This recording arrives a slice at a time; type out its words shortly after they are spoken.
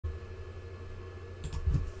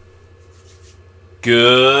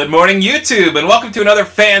Good morning, YouTube, and welcome to another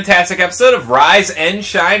fantastic episode of Rise and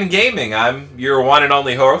Shine Gaming. I'm your one and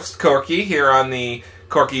only host, Corky, here on the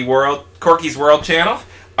Corky's World channel.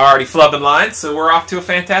 Already flubbing lines, so we're off to a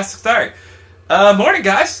fantastic start. Morning,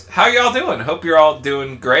 guys. How y'all doing? Hope you're all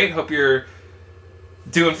doing great. Hope you're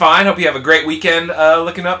doing fine. Hope you have a great weekend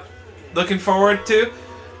looking forward to.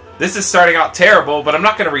 This is starting out terrible, but I'm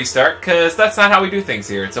not going to restart, because that's not how we do things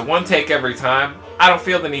here. It's a one take every time. I don't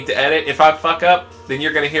feel the need to edit. If I fuck up, then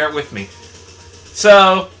you're going to hear it with me.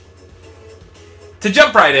 So, to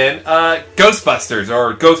jump right in, Ghostbusters,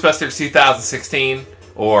 or Ghostbusters 2016,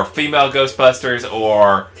 or Female Ghostbusters,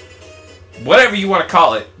 or whatever you want to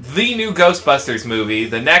call it. The new Ghostbusters movie,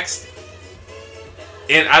 the next,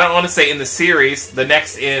 I don't want to say in the series, the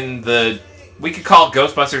next in the, we could call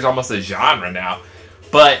Ghostbusters almost a genre now,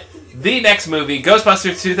 but the next movie,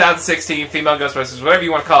 Ghostbusters 2016, Female Ghostbusters, whatever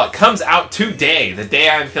you want to call it, comes out today, the day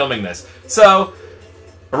I'm filming this. So,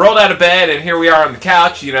 I rolled out of bed, and here we are on the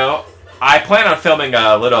couch, you know. I plan on filming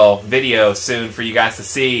a little video soon for you guys to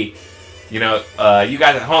see. You know, you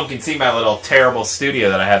guys at home can see my little terrible studio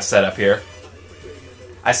that I have set up here.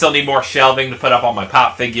 I still need more shelving to put up all my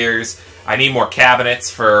pop figures. I need more cabinets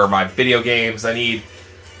for my video games. It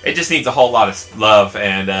just needs a whole lot of love,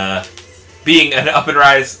 and, being an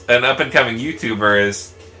up-and-coming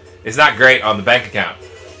YouTuber is not great on the bank account.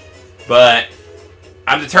 But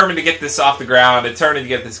I'm determined to get this off the ground, determined to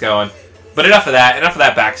get this going. But enough of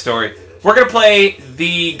that backstory. We're going to play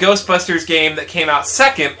the Ghostbusters game that came out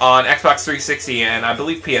second on Xbox 360 and I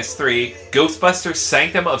believe PS3, Ghostbusters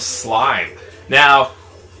Sanctum of Slime. Now,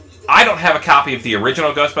 I don't have a copy of the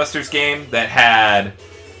original Ghostbusters game that had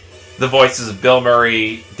the voices of Bill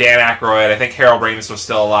Murray, Dan Aykroyd. I think Harold Ramis was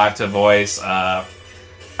still alive to voice. I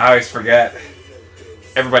always forget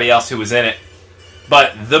everybody else who was in it.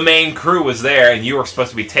 But the main crew was there, and you were supposed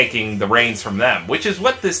to be taking the reins from them, which is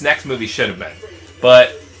what this next movie should have been.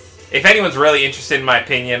 But if anyone's really interested in my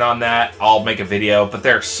opinion on that, I'll make a video. But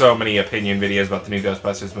there are so many opinion videos about the new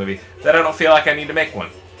Ghostbusters movie that I don't feel like I need to make one.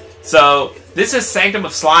 So this is Sanctum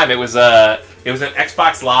of Slime. It was an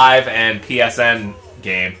Xbox Live and PSN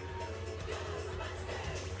game.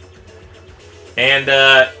 And,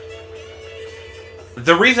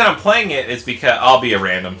 the reason I'm playing it is because I'll be a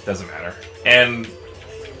random, doesn't matter. And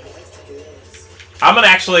I'm going to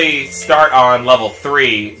actually start on level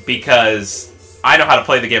 3 because I know how to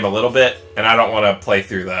play the game a little bit, and I don't want to play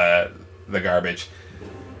through the garbage.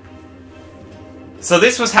 So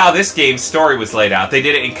this was how this game's story was laid out. They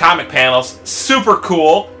did it in comic panels. Super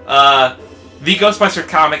cool. The Ghostbusters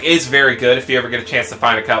comic is very good. If you ever get a chance to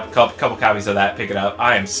find a couple copies of that, pick it up.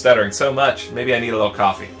 I am stuttering so much. Maybe I need a little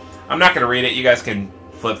coffee. I'm not going to read it. You guys can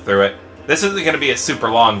flip through it. This isn't going to be a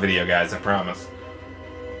super long video, guys. I promise.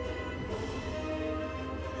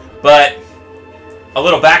 But a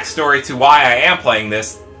little backstory to why I am playing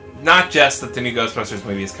this. Not just that the new Ghostbusters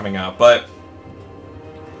movie is coming out, but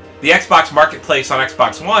the Xbox Marketplace on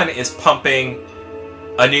Xbox One is pumping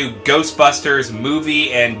a new Ghostbusters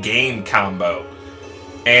movie and game combo.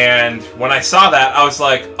 And when I saw that, I was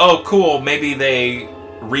like, oh cool, maybe they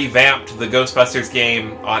revamped the Ghostbusters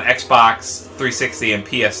game on Xbox 360 and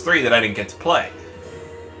PS3 that I didn't get to play.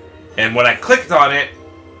 And when I clicked on it,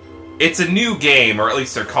 it's a new game, or at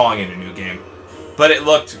least they're calling it a new game. But it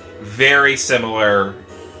looked very similar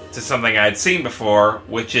to something I'd seen before,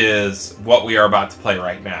 which is what we are about to play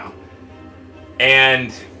right now.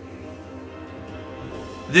 And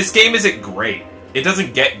this game isn't great. It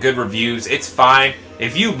doesn't get good reviews. It's fine.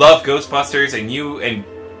 If you love Ghostbusters and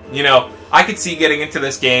you know, I could see getting into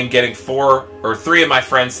this game, getting 4 or 3 of my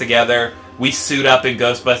friends together. We suit up in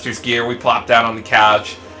Ghostbusters gear. We plop down on the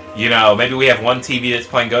couch. You know, maybe we have one TV that's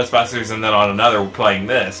playing Ghostbusters and then on another we're playing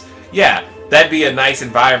this. Yeah, that'd be a nice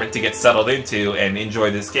environment to get settled into and enjoy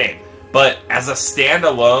this game. But as a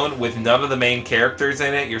standalone with none of the main characters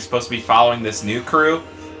in it, you're supposed to be following this new crew.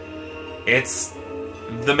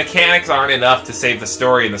 The mechanics aren't enough to save the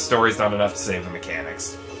story, and the story's not enough to save the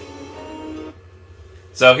mechanics.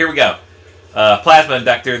 So here we go. Plasma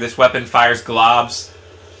inductor. This weapon fires globes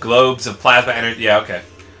of plasma energy. Yeah, okay.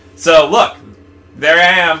 So look, there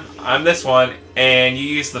I am. I'm this one, and you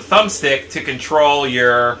use the thumbstick to control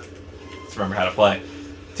your. Let's remember how to play.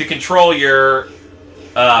 To control your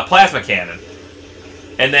plasma cannon,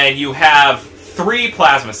 and then you have 3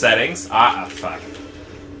 plasma settings. Fuck.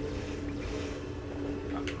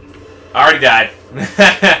 I already died.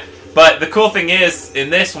 But the cool thing is, in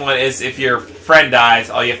this one, is if your friend dies,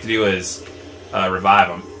 all you have to do is revive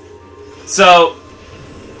them. So,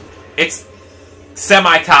 it's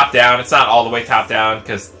semi-top-down. It's not all the way top-down,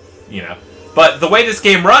 because, you know. But the way this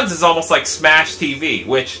game runs is almost like Smash TV,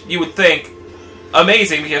 which you would think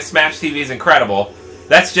amazing because Smash TV is incredible.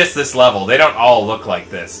 That's just this level. They don't all look like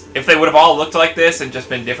this. If they would have all looked like this and just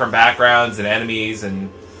been different backgrounds and enemies,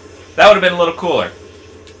 and that would have been a little cooler.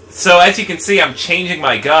 So as you can see, I'm changing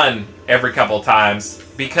my gun every couple times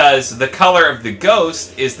because the color of the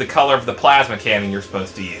ghost is the color of the plasma cannon you're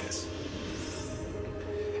supposed to use.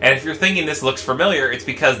 And if you're thinking this looks familiar, it's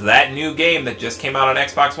because that new game that just came out on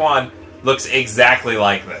Xbox One looks exactly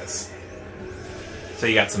like this. So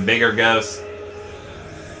you got some bigger ghosts.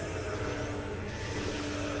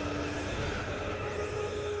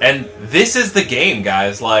 And this is the game,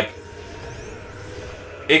 guys. Like,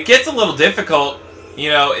 it gets a little difficult. You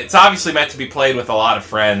know, it's obviously meant to be played with a lot of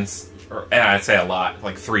friends. And I'd say a lot,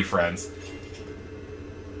 like 3 friends.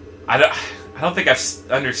 I don't think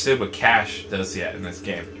I've understood what cash does yet in this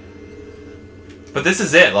game. But this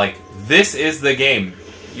is it. Like, this is the game.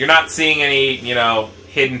 You're not seeing any, you know,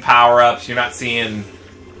 hidden power-ups. You're not seeing...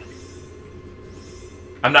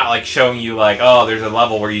 I'm not, like, showing you, like, oh, there's a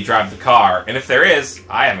level where you drive the car. And if there is,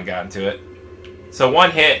 I haven't gotten to it. So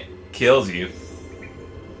one hit kills you.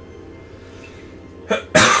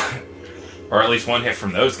 Or at least one hit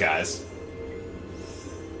from those guys.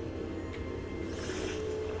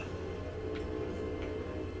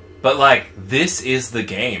 But, like, this is the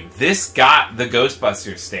game. This got the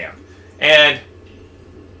Ghostbusters stamp. And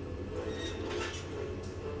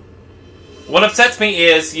what upsets me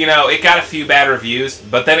is, you know, it got a few bad reviews,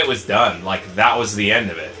 but then it was done. Like, that was the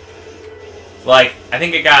end of it. Like, I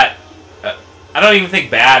think it got... I don't even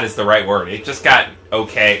think bad is the right word. It just got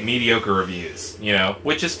okay, mediocre reviews, you know,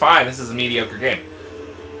 which is fine. This is a mediocre game.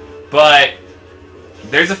 But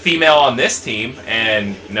there's a female on this team,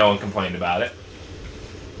 and no one complained about it.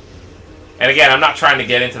 And again, I'm not trying to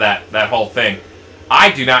get into that whole thing.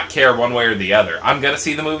 I do not care one way or the other. I'm going to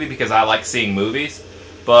see the movie because I like seeing movies,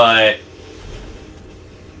 but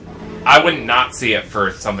I wouldn't not see it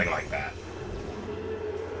for something like that.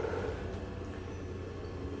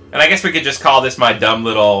 And I guess we could just call this my dumb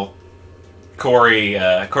little Corky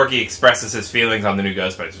expresses his feelings on the new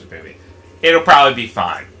Ghostbusters movie. It'll probably be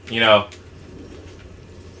fine, you know.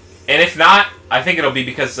 And if not, I think it'll be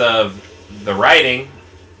because of the writing.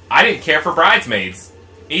 I didn't care for Bridesmaids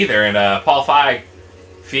either, and Paul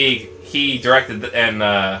Feig, he directed and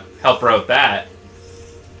helped wrote that.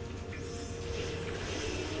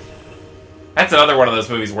 That's another one of those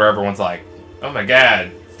movies where everyone's like, oh my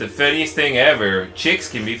god, it's the funniest thing ever.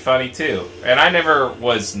 Chicks can be funny too. And I never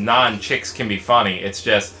was non-chicks can be funny. It's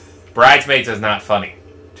just, Bridesmaids is not funny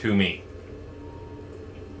to me.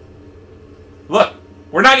 Look,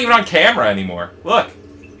 we're not even on camera anymore. Look.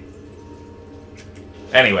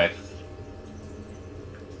 Anyway.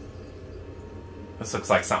 This looks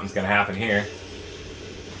like something's gonna happen here.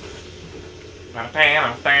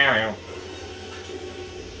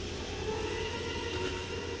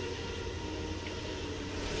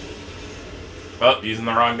 Oh, using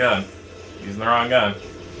the wrong gun. Using the wrong gun.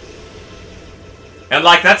 And,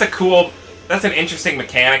 like, that's an interesting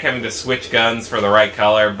mechanic, having to switch guns for the right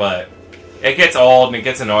color, but it gets old and it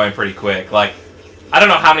gets annoying pretty quick. Like, I don't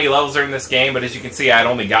know how many levels are in this game, but as you can see, I'd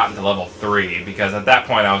only gotten to level 3, because at that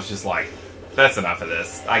point I was just like, that's enough of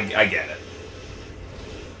this. I get it.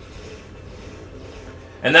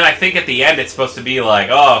 And then I think at the end it's supposed to be like,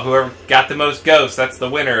 oh, whoever got the most ghosts, that's the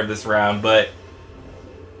winner of this round, but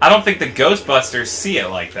I don't think the Ghostbusters see it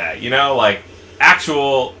like that, you know? Like,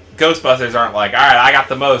 actual Ghostbusters aren't like, alright, I got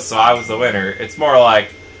the most, so I was the winner. It's more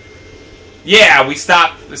like, yeah, we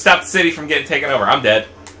stopped the city from getting taken over. I'm dead.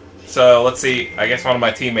 So, let's see. I guess one of my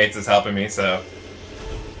teammates is helping me, so.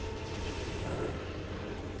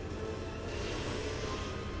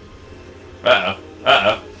 Uh-oh.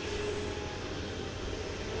 Uh-oh.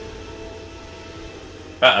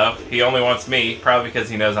 Uh-oh. He only wants me, probably because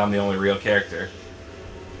he knows I'm the only real character.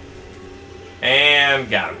 And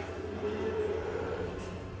got him.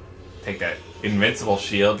 Take that invincible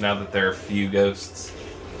shield now that there are few ghosts.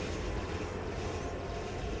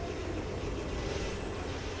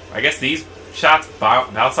 I guess these shots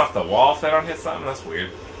bounce off the wall if they don't hit something. That's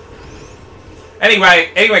weird.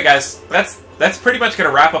 Anyway, guys, that's pretty much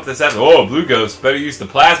gonna wrap up this episode. Oh, blue ghost. Better use the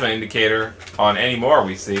plasma indicator on any more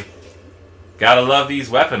we see. Gotta love these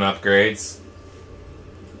weapon upgrades.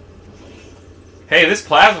 Hey, this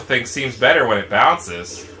plasma thing seems better when it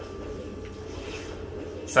bounces.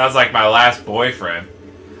 Sounds like my last boyfriend.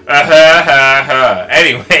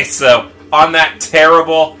 Anyway, so, on that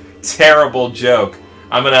terrible, terrible joke,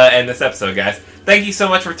 I'm gonna end this episode, guys. Thank you so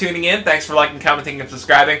much for tuning in. Thanks for liking, commenting, and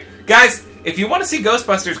subscribing. Guys, if you want to see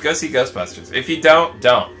Ghostbusters, go see Ghostbusters. If you don't,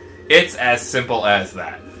 don't. It's as simple as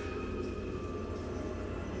that.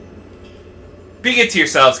 Be good to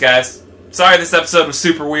yourselves, guys. Sorry this episode was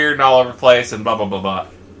super weird and all over the place and blah, blah, blah, blah.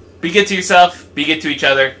 Be good to yourself, be good to each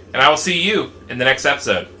other, and I will see you in the next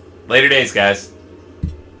episode. Later days, guys.